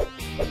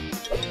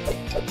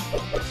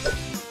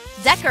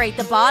 Decorate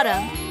the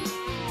bottom.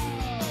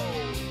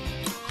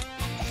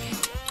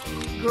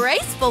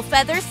 Graceful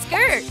feather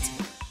skirt.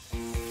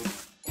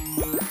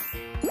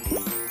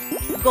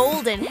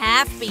 Golden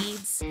half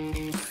beads.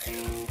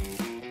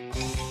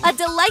 A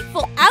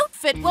delightful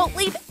outfit won't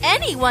leave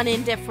anyone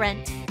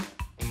indifferent.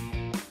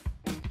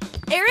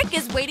 Eric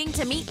is waiting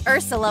to meet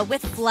Ursula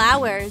with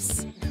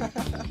flowers.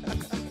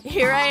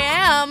 Here I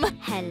am.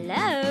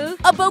 Hello.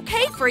 A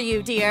bouquet for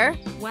you, dear.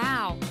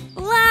 Wow.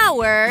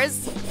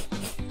 Flowers?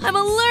 I'm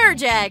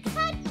allergic.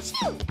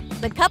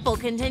 The couple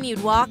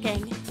continued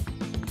walking.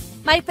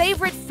 My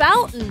favorite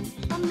fountain.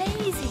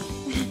 Amazing.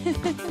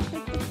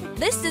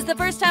 This is the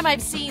first time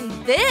I've seen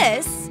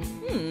this.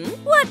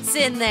 What's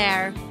in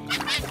there?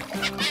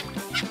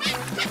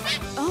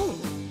 Oh.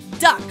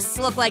 Ducks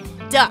look like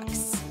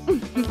ducks.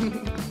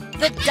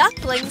 The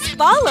ducklings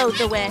followed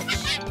the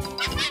witch.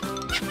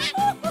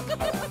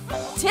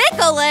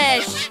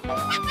 Ticklish!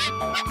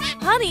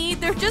 Honey,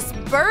 they're just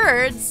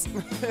birds.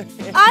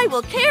 I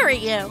will carry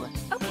you.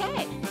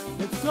 Okay.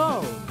 Let's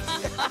go.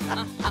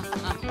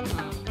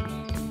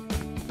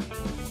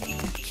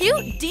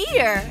 Cute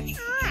deer.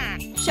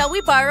 Shall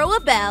we borrow a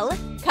bell?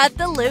 Cut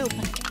the loop.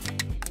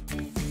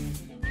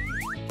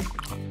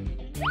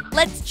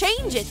 Let's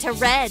change it to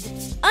red.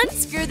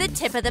 Unscrew the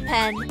tip of the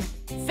pen.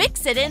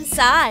 Fix it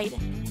inside.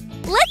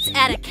 Let's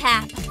add a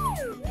cap.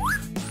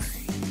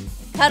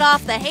 Cut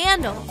off the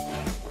handle.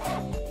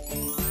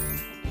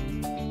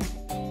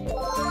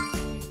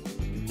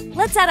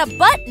 Let's add a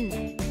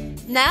button.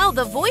 Now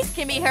the voice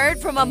can be heard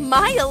from a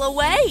mile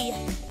away.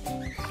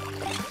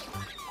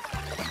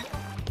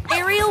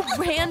 Ariel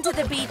ran to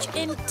the beach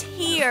in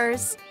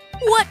tears.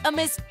 What a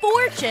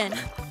misfortune!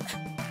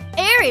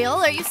 Ariel,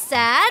 are you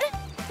sad?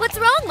 What's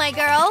wrong, my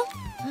girl?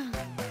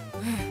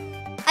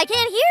 I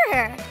can't hear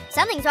her.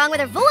 Something's wrong with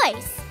her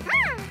voice.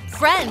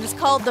 Friends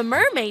called the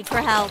mermaid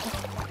for help.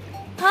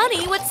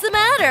 Honey, what's the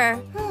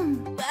matter?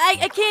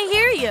 I can't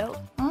hear you.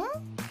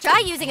 Try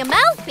using a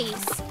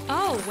mouthpiece.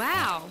 Oh,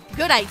 wow.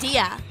 Good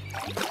idea.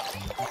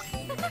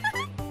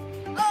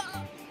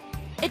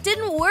 It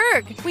didn't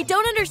work. We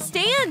don't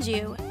understand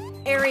you.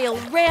 Ariel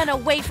ran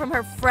away from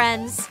her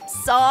friends,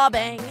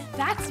 sobbing.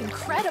 That's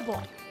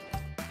incredible.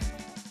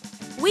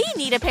 We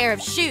need a pair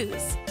of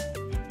shoes.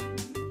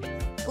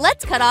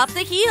 Let's cut off the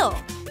heel.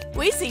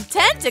 We see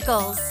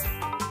tentacles.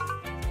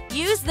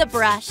 Use the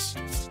brush.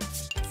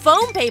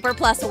 Foam paper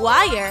plus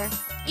wire.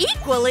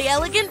 Equally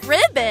elegant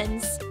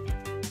ribbons.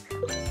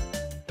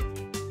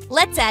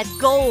 Let's add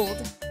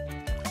gold.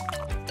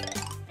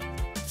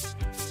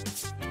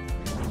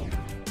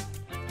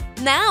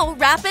 Now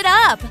wrap it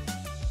up.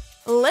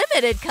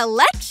 Limited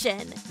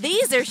collection.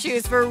 These are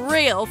shoes for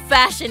real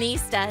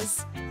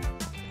fashionistas.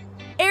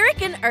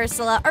 Eric and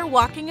Ursula are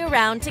walking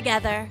around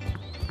together.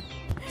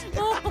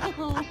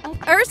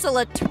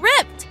 Ursula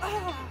tripped.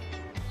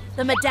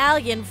 The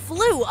medallion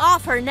flew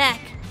off her neck.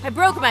 I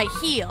broke my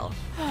heel.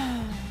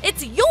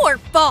 It's your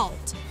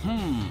fault.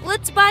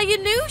 Let's buy you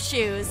new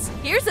shoes.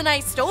 Here's a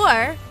nice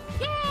store.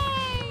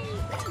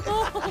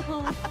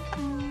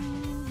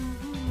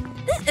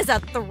 This is a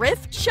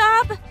thrift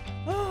shop?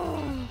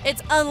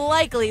 It's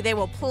unlikely they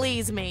will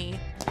please me.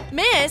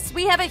 Miss,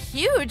 we have a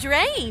huge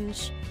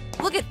range.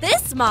 Look at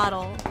this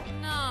model.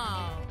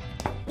 No.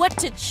 What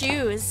to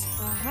choose?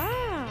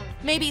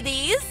 Maybe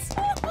these?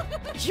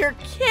 You're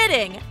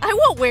kidding. I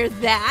won't wear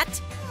that.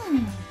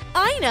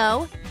 I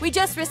know. We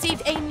just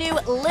received a new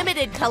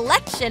limited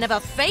collection of a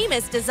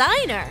famous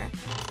designer.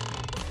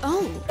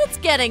 Oh, it's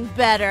getting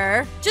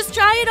better. Just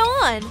try it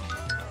on.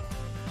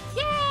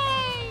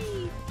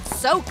 Yay!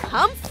 So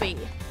comfy.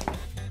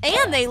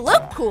 And they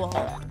look cool.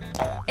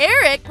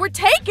 Eric, we're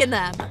taking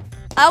them.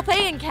 I'll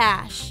pay in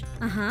cash.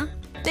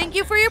 Thank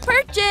you for your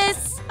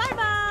purchase.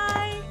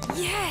 Bye-bye.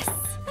 Yes!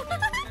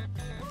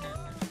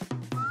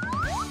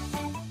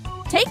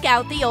 Take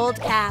out the old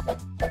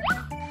cap.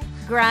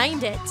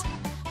 Grind it.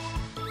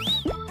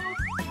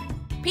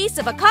 Piece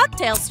of a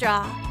cocktail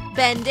straw.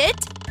 Bend it.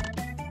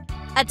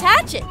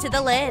 Attach it to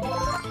the lid.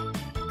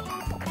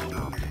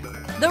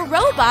 The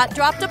robot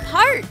dropped a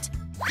part.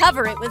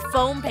 Cover it with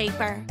foam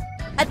paper.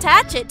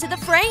 Attach it to the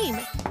frame.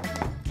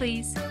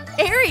 Please.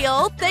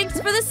 Ariel,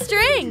 thanks for the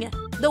string.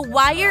 The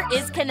wire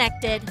is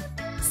connected.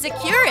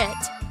 Secure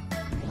it.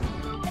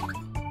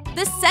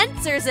 The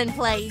sensor's in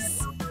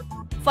place.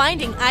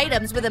 Finding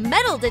items with a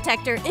metal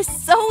detector is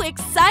so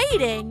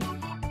exciting.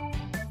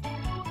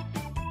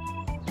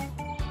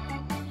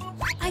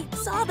 I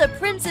saw the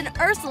prince and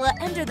Ursula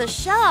enter the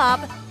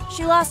shop.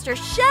 She lost her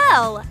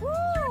shell.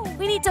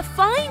 We need to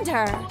find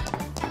her.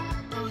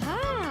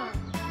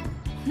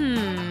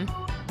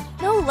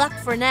 No luck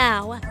for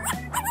now.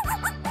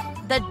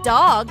 The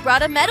dog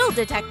brought a metal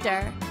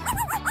detector.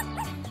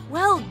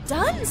 Well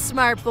done,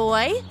 smart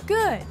boy.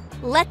 Good.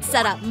 Let's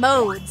set up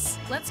modes.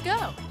 Let's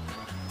go.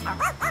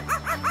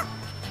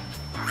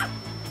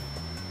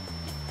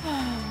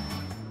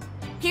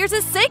 Here's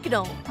a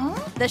signal.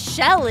 The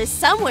shell is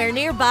somewhere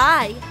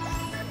nearby.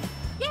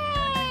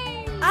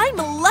 Yay! I'm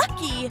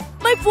lucky.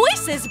 My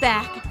voice is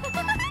back.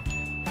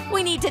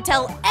 We need to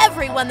tell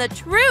everyone the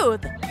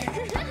truth.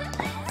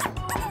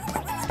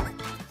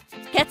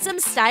 Get some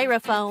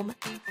styrofoam.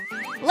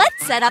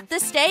 Let's set up the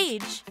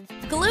stage.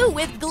 Glue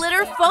with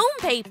glitter foam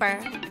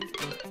paper.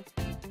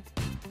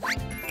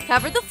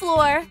 Cover the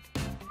floor.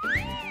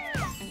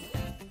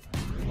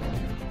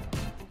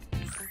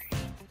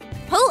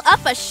 Pull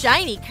up a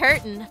shiny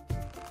curtain.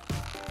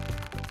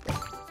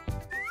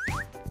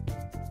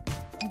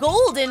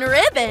 Golden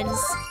ribbons.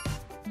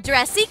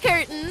 Dressy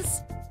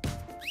curtains.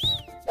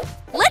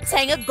 Let's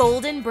hang a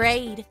golden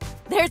braid.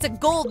 There's a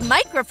gold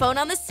microphone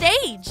on the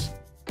stage.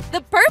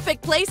 The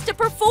perfect place to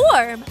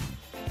perform.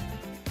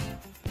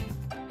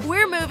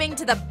 We're moving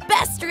to the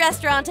best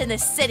restaurant in the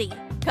city.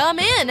 Come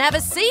in, have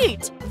a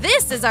seat.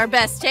 This is our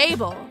best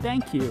table.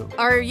 Thank you.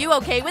 Are you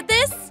okay with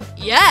this?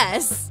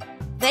 Yes.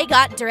 They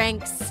got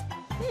drinks.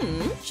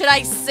 Should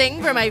I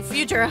sing for my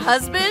future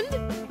husband?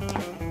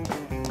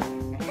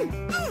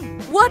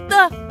 What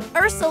the?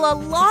 Ursula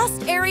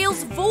lost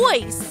Ariel's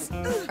voice.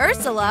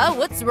 Ursula,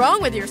 what's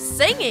wrong with your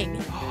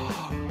singing?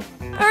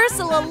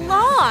 Ursula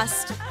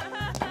lost.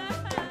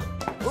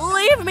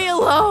 Leave me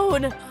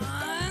alone.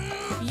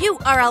 You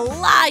are a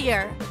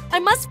liar. I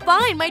must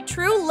find my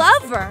true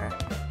lover.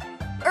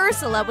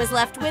 Ursula was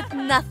left with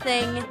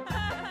nothing.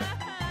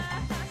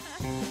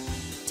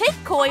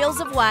 Take coils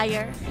of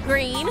wire.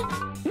 Green,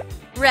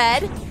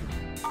 red,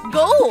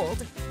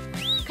 gold.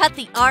 Cut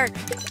the arc.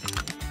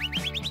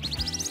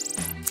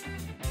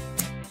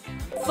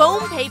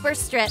 Foam paper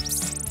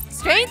strips.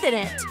 Strengthen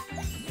it.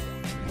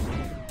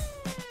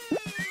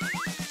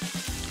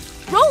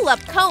 Roll up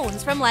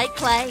cones from light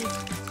clay.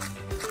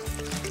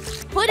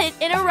 Put it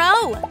in a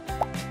row.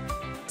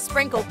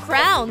 Sprinkle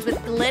crowns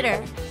with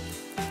glitter.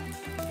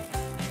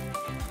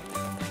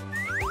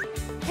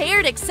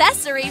 Paired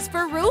accessories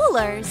for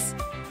rulers.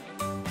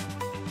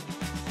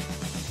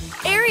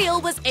 Ariel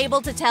was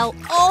able to tell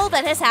all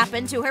that has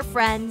happened to her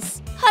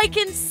friends. I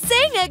can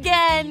sing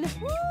again!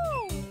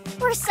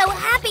 We're so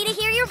happy to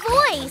hear your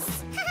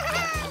voice.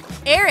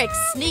 Eric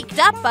sneaked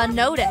up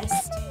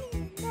unnoticed.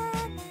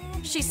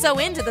 She's so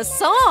into the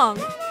song.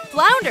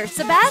 Flounder,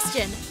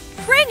 Sebastian,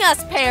 bring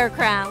us pear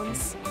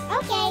crowns.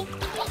 Okay.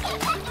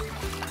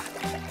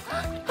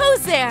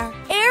 Who's there?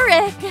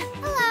 Eric!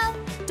 Hello.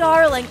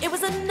 Darling, it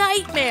was a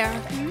nightmare.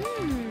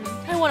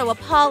 I want to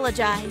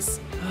apologize.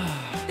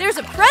 There's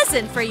a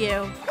present for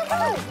you.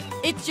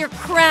 It's your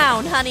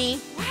crown, honey.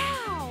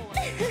 Wow.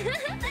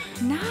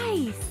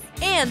 Nice.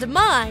 And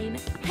mine.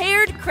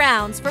 Paired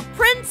crowns for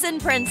prince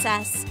and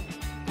princess.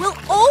 We'll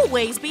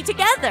always be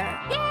together.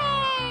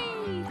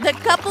 Yay! The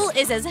couple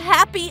is as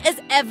happy as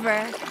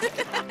ever.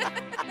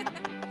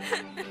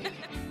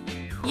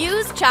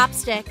 Use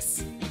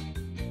chopsticks.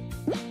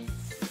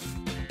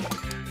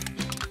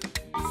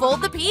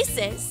 Fold the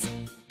pieces.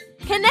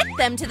 Connect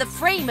them to the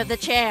frame of the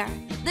chair.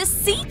 The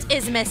seat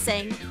is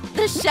missing.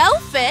 The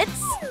shelf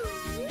fits.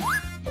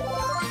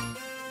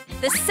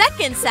 The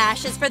second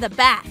sash is for the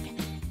back.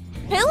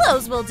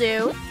 Pillows will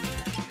do.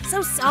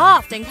 So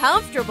soft and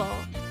comfortable.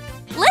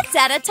 Let's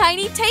add a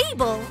tiny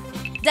table.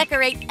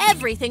 Decorate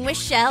everything with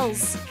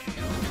shells.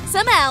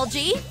 Some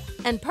algae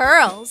and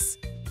pearls.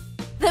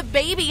 The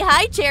baby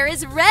high chair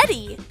is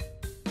ready.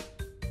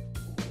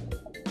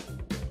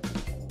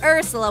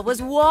 Ursula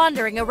was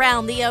wandering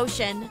around the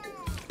ocean.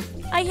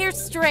 I hear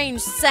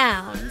strange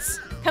sounds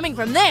coming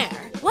from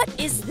there. What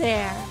is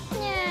there?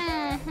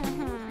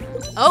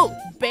 Oh,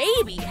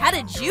 baby, how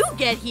did you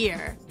get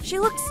here? She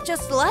looks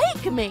just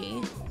like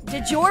me.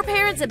 Did your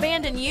parents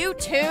abandon you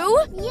too?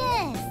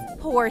 Yes.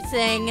 Poor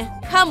thing.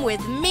 Come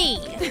with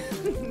me.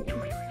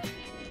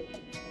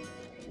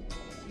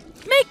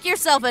 Make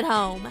yourself at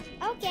home.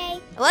 Okay.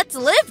 Let's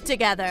live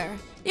together.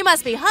 You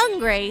must be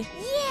hungry.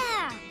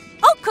 Yeah.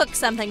 I'll cook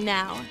something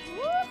now.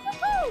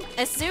 Woo-hoo-hoo.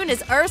 As soon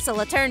as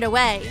Ursula turned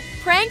away,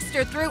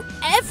 Prankster threw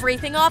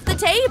everything off the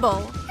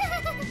table.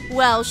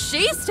 Well,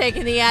 she's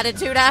taking the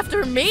attitude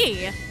after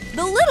me.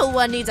 The little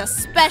one needs a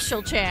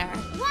special chair.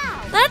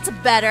 Wow. That's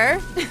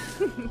better.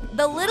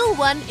 The little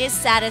one is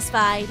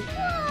satisfied.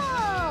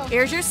 Whoa.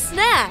 Here's your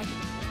snack.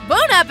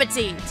 Bon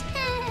appetit.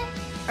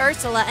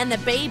 Ursula and the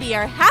baby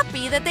are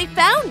happy that they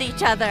found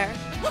each other.